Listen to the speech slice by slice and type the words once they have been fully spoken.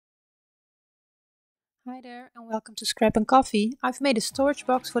Hi there and welcome to Scrap and Coffee. I've made a storage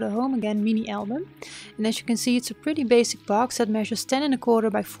box for the Home Again mini album, and as you can see it's a pretty basic box that measures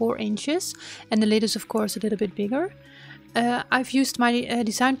 10¼ by 4 inches, and the lid is of course a little bit bigger. I've used my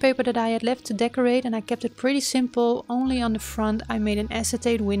design paper that I had left to decorate, and I kept it pretty simple. Only on the front I made an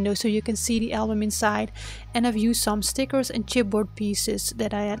acetate window so you can see the album inside, and I've used some stickers and chipboard pieces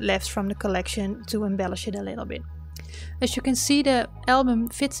that I had left from the collection to embellish it a little bit. As you can see, the album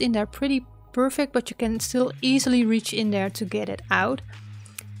fits in there pretty perfect, but you can still easily reach in there to get it out.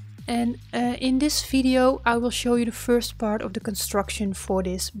 And in this video I will show you the first part of the construction for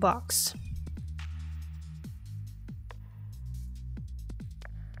this box.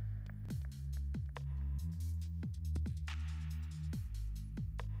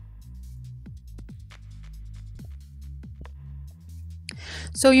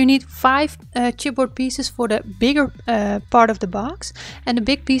 So you need 5 chipboard pieces for the bigger part of the box, and the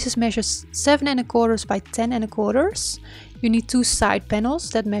big pieces measure 7¼ by 10¼ You need 2 side panels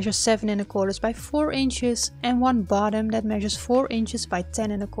that measure 7¼ by 4 inches and one bottom that measures 4 inches by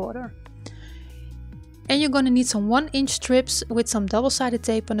 10¼ And you're going to need some 1-inch strips with some double-sided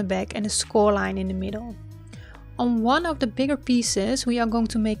tape on the back and a score line in the middle. On one of the bigger pieces we are going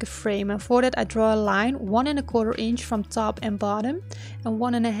to make a frame, and for that I draw a line 1¼ inch from top and bottom and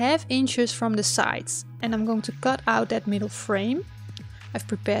 1½ inches from the sides, and I'm going to cut out that middle frame. I've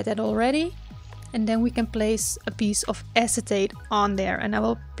prepared that already, and then we can place a piece of acetate on there, and I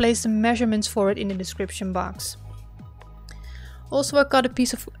will place the measurements for it in the description box. Also, I got a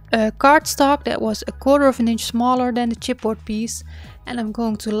piece of cardstock that was 1/4 inch smaller than the chipboard piece, and I'm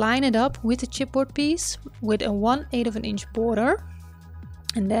going to line it up with the chipboard piece with a 1/8 inch border,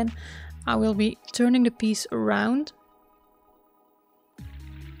 and then I will be turning the piece around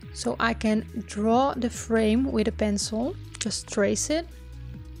so I can draw the frame with a pencil. Just trace it.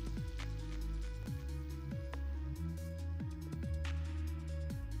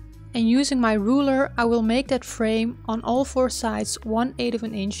 And using my ruler I will make that frame on all 4 sides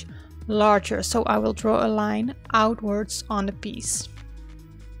 1/8 inch larger, so I will draw a line outwards on the piece.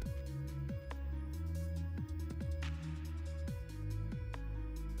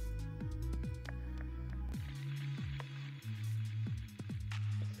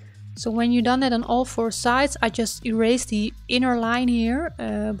 So when you've done that on all 4 sides, I just erase the inner line here,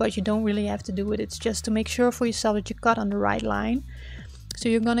 but you don't really have to do it. It's just to make sure for yourself that you cut on the right line. So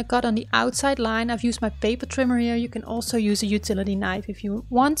you're going to cut on the outside line. I've used my paper trimmer here. You can also use a utility knife if you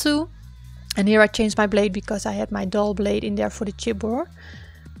want to. And here I changed my blade because I had my dull blade in there for the chipboard.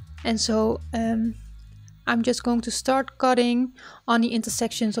 And so I'm just going to start cutting on the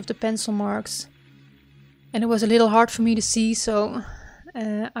intersections of the pencil marks. And it was a little hard for me to see, so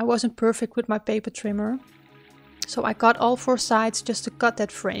I wasn't perfect with my paper trimmer. So I cut all 4 sides just to cut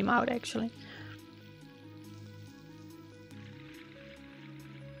that frame out actually.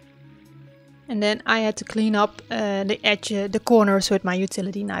 And then I had to clean up the edge, the corners with my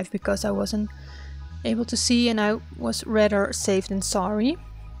utility knife because I wasn't able to see, and I was rather safe than sorry.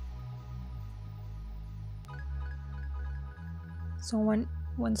 So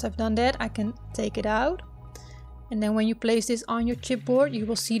once I've done that, I can take it out. And then when you place this on your chipboard, you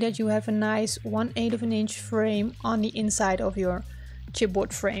will see that you have a nice 1/8 inch frame on the inside of your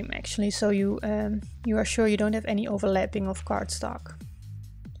chipboard frame actually. So you are sure you don't have any overlapping of cardstock.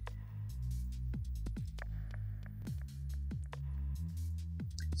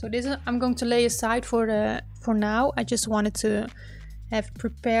 So this I'm going to lay aside for now. I just wanted to have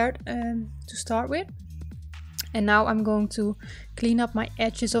prepared to start with. And now I'm going to clean up my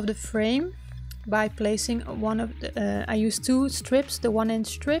edges of the frame by placing one of the, I used 2 strips, the 1-inch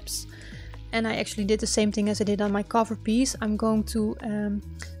strips, and I actually did the same thing as I did on my cover piece. I'm going to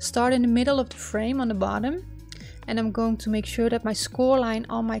start in the middle of the frame on the bottom, and I'm going to make sure that my score line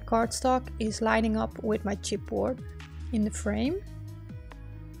on my cardstock is lining up with my chipboard in the frame.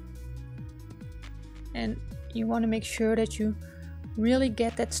 And you want to make sure that you really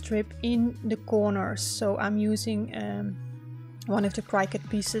get that strip in the corners. So I'm using one of the Cricut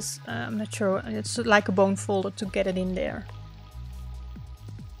pieces, I'm not sure, it's like a bone folder to get it in there.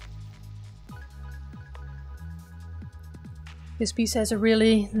 This piece has a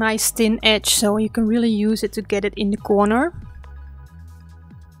really nice thin edge, so you can really use it to get it in the corner.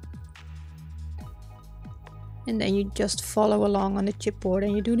 And then you just follow along on the chipboard,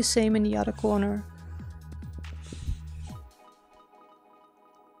 and you do the same in the other corner.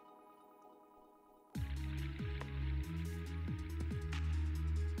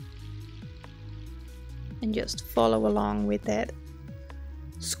 And just follow along with that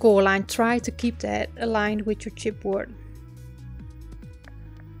score line. Try to keep that aligned with your chipboard.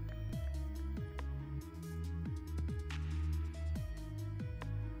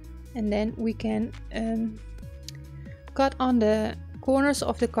 And then we can cut on the corners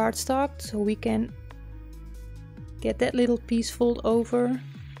of the cardstock so we can get that little piece fold over.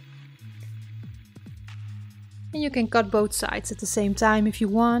 And you can cut both sides at the same time if you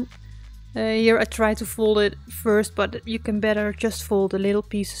want. Here I try to fold it first, but you can better just fold the little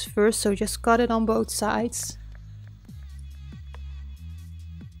pieces first, so just cut it on both sides.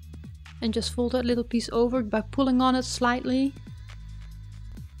 And just fold that little piece over by pulling on it slightly.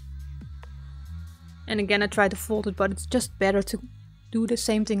 And again I try to fold it, but it's just better to do the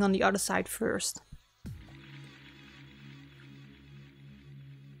same thing on the other side first.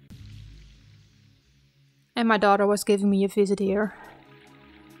 And my daughter was giving me a visit here.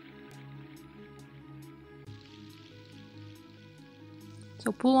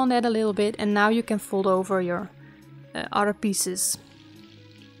 So pull on that a little bit, and now you can fold over your other pieces.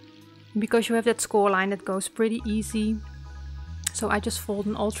 Because you have that score line, that goes pretty easy. So I just fold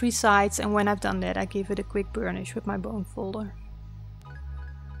on all 3 sides, and when I've done that I give it a quick burnish with my bone folder.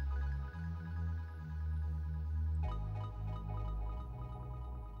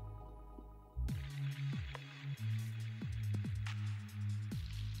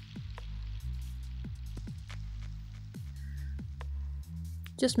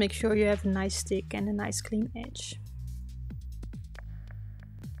 Just make sure you have a nice stick and a nice clean edge.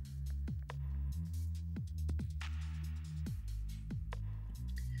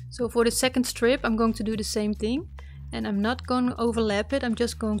 So for the second strip I'm going to do the same thing, and I'm not going to overlap it, I'm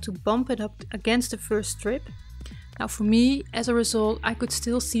just going to bump it up against the first strip. Now for me, as a result, I could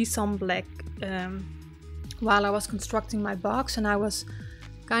still see some black while I was constructing my box, and I was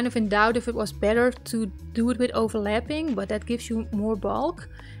kind of in doubt if it was better to do it with overlapping, but that gives you more bulk.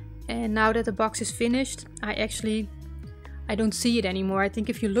 And now that the box is finished, I don't see it anymore. I think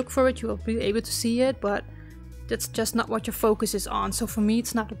if you look for it you will be able to see it, but that's just not what your focus is on. So for me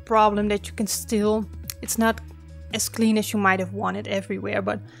it's not a problem that you can still, it's not as clean as you might have wanted everywhere,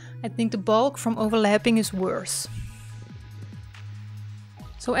 but I think the bulk from overlapping is worse.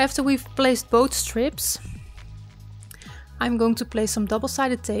 So after we've placed both strips, I'm going to place some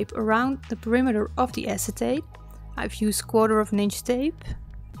double-sided tape around the perimeter of the acetate. I've used 1/4 inch tape,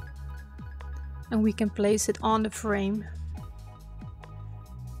 and we can place it on the frame.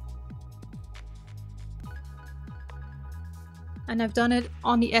 And I've done it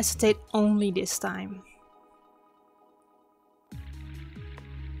on the acetate only this time.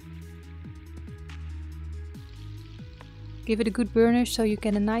 Give it a good burnish so you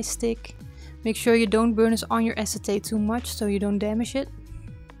get a nice stick. Make sure you don't burnish on your acetate too much so you don't damage it.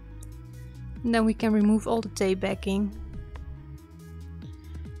 And then we can remove all the tape backing.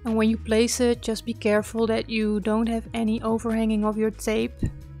 And when you place it, just be careful that you don't have any overhanging of your tape.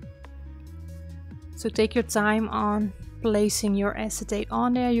 So take your time on placing your acetate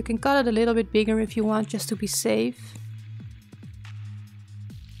on there. You can cut it a little bit bigger if you want, just to be safe.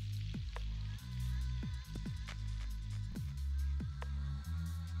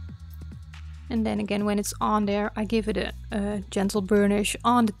 And then again, when it's on there, I give it a gentle burnish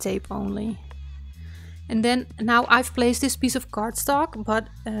on the tape only. And then now I've placed this piece of cardstock, but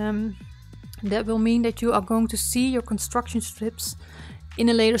that will mean that you are going to see your construction strips in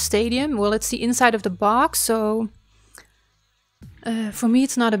a later stadium. Well, it's the inside of the box, so for me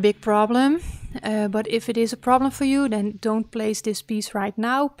it's not a big problem. But if it is a problem for you, then don't place this piece right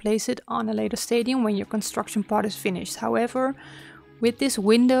now. Place it on a later stadium when your construction part is finished. However, with this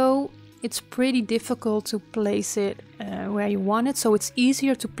window, it's pretty difficult to place it where you want it, so it's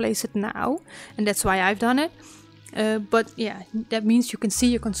easier to place it now, and that's why I've done it. But yeah, that means you can see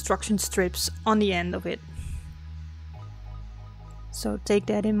your construction strips on the end of it. So take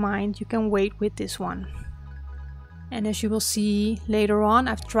that in mind. You can wait with this one. And as you will see later on,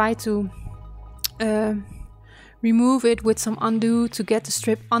 I've tried to remove it with some undo to get the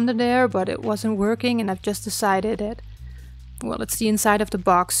strip under there, but it wasn't working, and I've just decided that, well, it's the inside of the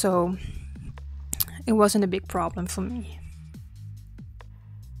box, so it wasn't a big problem for me.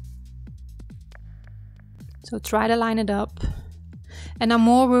 So try to line it up. And I'm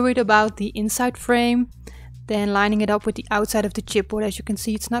more worried about the inside frame than lining it up with the outside of the chipboard. As you can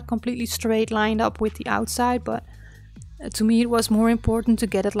see, it's not completely straight lined up with the outside, but to me it was more important to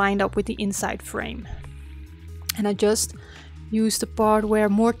get it lined up with the inside frame. And I just used the part where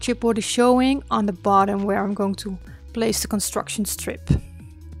more chipboard is showing on the bottom where I'm going to place the construction strip.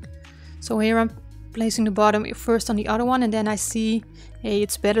 So here I'm placing the bottom first on the other one, and then I see, hey,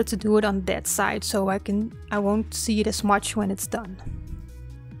 it's better to do it on that side, so I won't see it as much when it's done.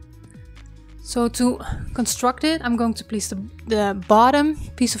 So to construct it, I'm going to place the bottom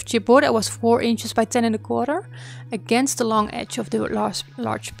piece of chipboard that was 4 inches by 10 1/4 against the long edge of the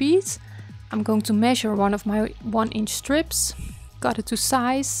large piece. I'm going to measure one of my 1-inch strips, cut it to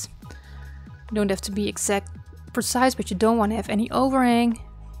size. You don't have to be exact precise, but you don't want to have any overhang.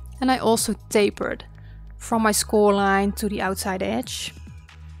 And I also tapered from my score line to the outside edge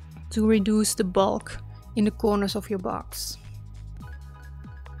to reduce the bulk in the corners of your box.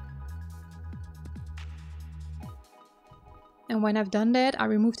 And when I've done that, I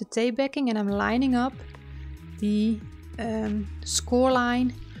remove the tape backing and I'm lining up the score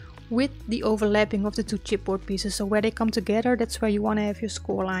line with the overlapping of the 2 chipboard pieces. So where they come together, that's where you want to have your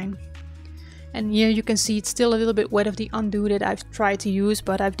score line. And here you can see it's still a little bit wet of the undo that I've tried to use,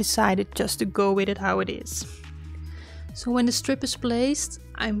 but I've decided just to go with it how it is. So when the strip is placed,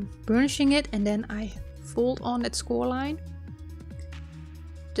 I'm burnishing it and then I fold on that score line.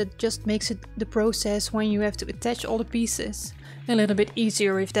 That just makes it the process when you have to attach all the pieces a little bit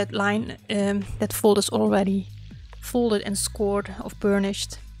easier if that line, that fold is already folded and scored or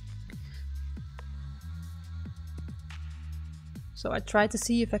burnished. So I try to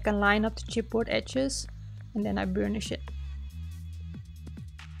see if I can line up the chipboard edges and then I burnish it.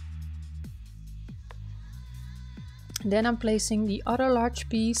 And then I'm placing the other large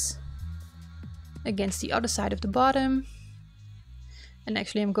piece against the other side of the bottom. And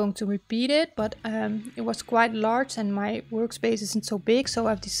actually I'm going to repeat it, but it was quite large and my workspace isn't so big, so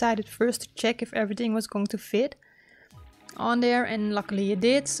I've decided first to check if everything was going to fit on there, and luckily it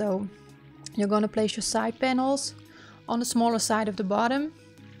did. So you're going to place your side panels on the smaller side of the bottom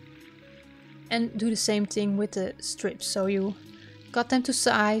and do the same thing with the strips. So you cut them to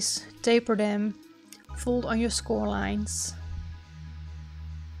size, taper them, fold on your score lines,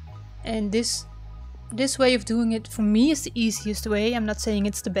 and this way of doing it for me is the easiest way. I'm not saying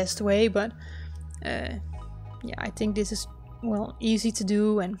it's the best way, but yeah, I think this is, well, easy to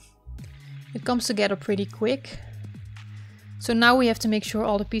do and it comes together pretty quick. So now we have to make sure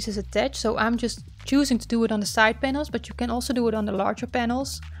all the pieces attach. So I'm just choosing to do it on the side panels, but you can also do it on the larger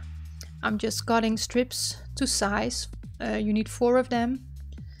panels. I'm just cutting strips to size. You need 4 of them,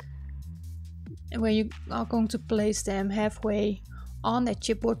 and where you are going to place them halfway on that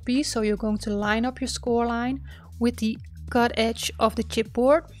chipboard piece. So you're going to line up your score line with the cut edge of the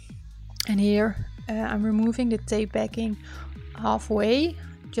chipboard, and here I'm removing the tape backing halfway,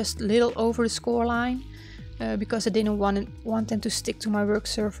 just a little over the score line, because I didn't want them to stick to my work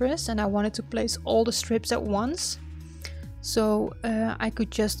surface and I wanted to place all the strips at once, so I could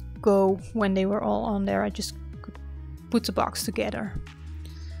just go when they were all on there. I just could put the box together.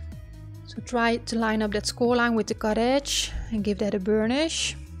 So try to line up that score line with the cut edge and give that a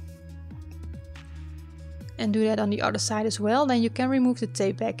burnish. And do that on the other side as well. Then you can remove the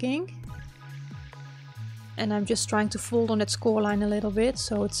tape backing. And I'm just trying to fold on that score line a little bit,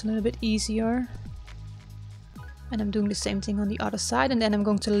 so it's a little bit easier. And I'm doing the same thing on the other side. And then I'm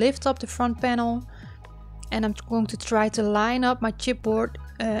going to lift up the front panel. And I'm going to try to line up my chipboard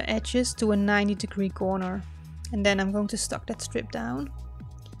edges to a 90-degree corner. And then I'm going to stuck that strip down.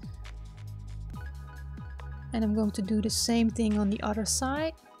 And I'm going to do the same thing on the other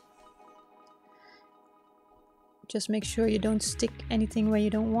side. Just make sure you don't stick anything where you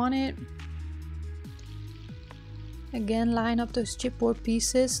don't want it. Again, line up those chipboard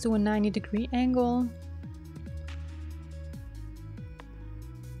pieces to a 90-degree angle.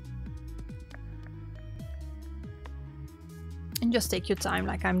 And just take your time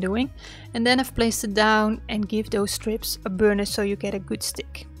like I'm doing. And then I've placed it down and give those strips a burnish so you get a good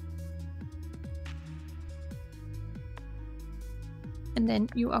stick. And then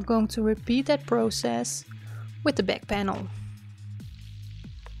you are going to repeat that process with the back panel.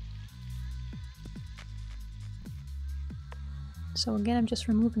 So again, I'm just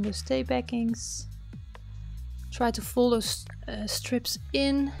removing those tape backings. Try to fold those strips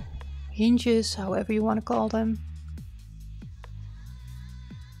in, hinges, however you want to call them.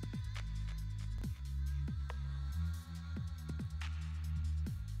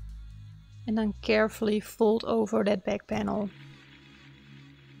 And then carefully fold over that back panel.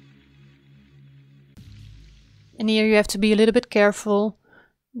 And here you have to be a little bit careful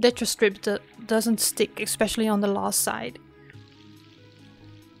that your strip doesn't stick, especially on the last side.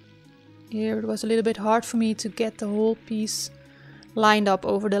 Here it was a little bit hard for me to get the whole piece lined up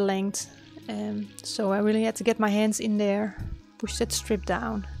over the length. So I really had to get my hands in there, push that strip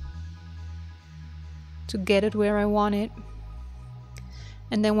down to get it where I want it.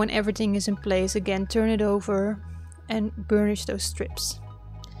 And then when everything is in place, again, turn it over and burnish those strips.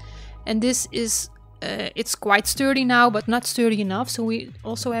 And this is it's quite sturdy now, but not sturdy enough, so we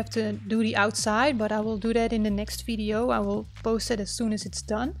also have to do the outside, but I will do that in the next video. I will post it as soon as it's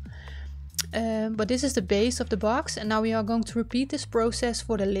done. But this is the base of the box, and now we are going to repeat this process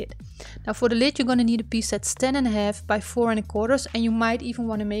for the lid. Now for the lid you're going to need a piece that's 10.5 by 4.25, and you might even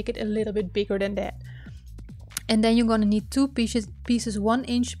want to make it a little bit bigger than that. And then you're going to need two pieces 1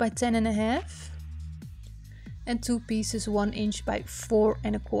 inch by 10.5 and two pieces 1 inch by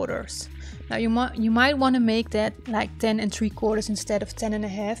 4.25. Now you might want to make that like 10.75 instead of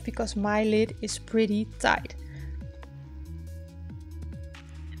 10.5, because my lid is pretty tight.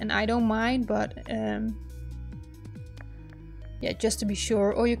 And I don't mind, but yeah, just to be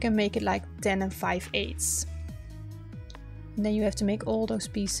sure, or you can make it like 10 5/8. And then you have to make all those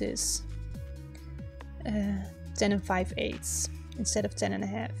pieces 10 5/8 instead of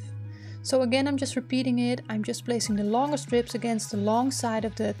 10.5. So again, I'm just repeating it. I'm just placing the longer strips against the long side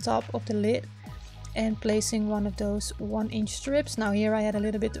of the top of the lid and placing one of those 1 inch strips. Now here I had a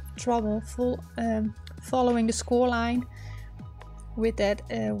little bit of trouble following the score line with that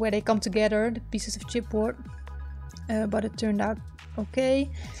where they come together, the pieces of chipboard, but it turned out okay.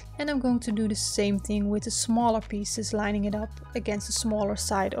 And I'm going to do the same thing with the smaller pieces, lining it up against the smaller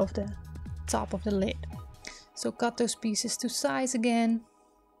side of the top of the lid. So cut those pieces to size again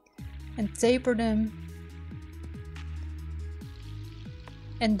and taper them,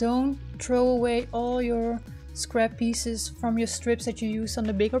 and don't throw away all your scrap pieces from your strips that you use on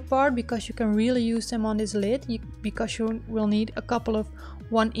the bigger part, because you can really use them on this lid, because you will need a couple of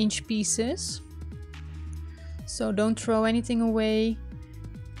 1 inch pieces. So don't throw anything away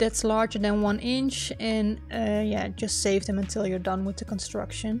that's larger than 1 inch, and yeah, just save them until you're done with the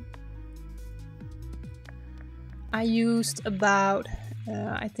construction. I used about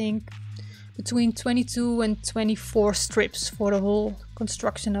I think between 22 and 24 strips for the whole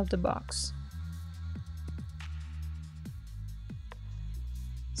construction of the box.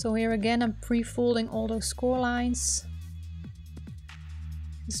 So here again I'm pre-folding all those score lines.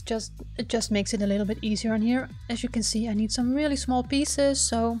 It just makes it a little bit easier on here. As you can see, I need some really small pieces,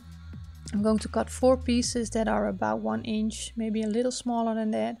 so I'm going to cut 4 pieces that are about 1 inch, maybe a little smaller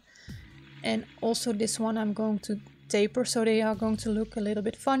than that. And also this one I'm going to taper, so they are going to look a little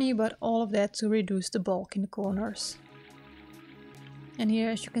bit funny, but all of that to reduce the bulk in the corners. And here,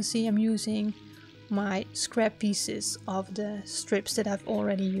 as you can see, I'm using my scrap pieces of the strips that I've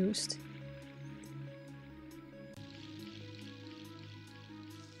already used.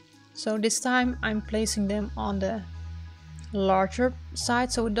 So this time I'm placing them on the larger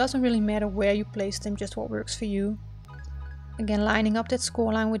side, so it doesn't really matter where you place them, just what works for you. Again, lining up that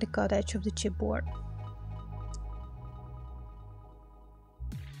score line with the cut edge of the chipboard.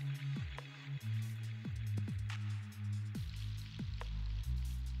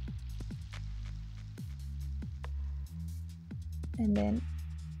 And then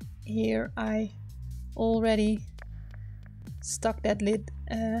here I already stuck that lid,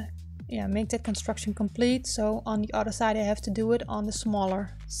 yeah, make that construction complete. So on the other side I have to do it on the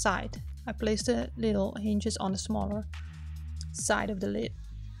smaller side. I place the little hinges on the smaller side of the lid.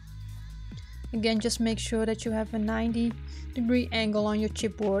 Again, just make sure that you have a 90-degree angle on your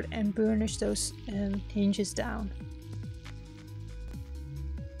chipboard and burnish those hinges down.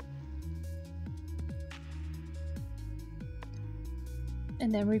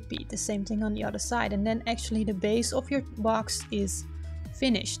 And then repeat the same thing on the other side, and then actually the base of your box is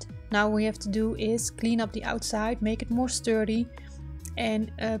finished. Now what we have to do is clean up the outside, make it more sturdy,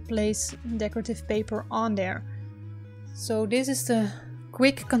 and place decorative paper on there. So this is the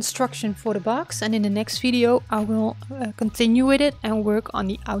quick construction for the box, and in the next video I will continue with it and work on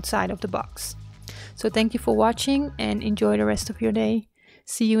the outside of the box. So thank you for watching and enjoy the rest of your day.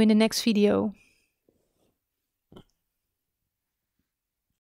 See you in the next video.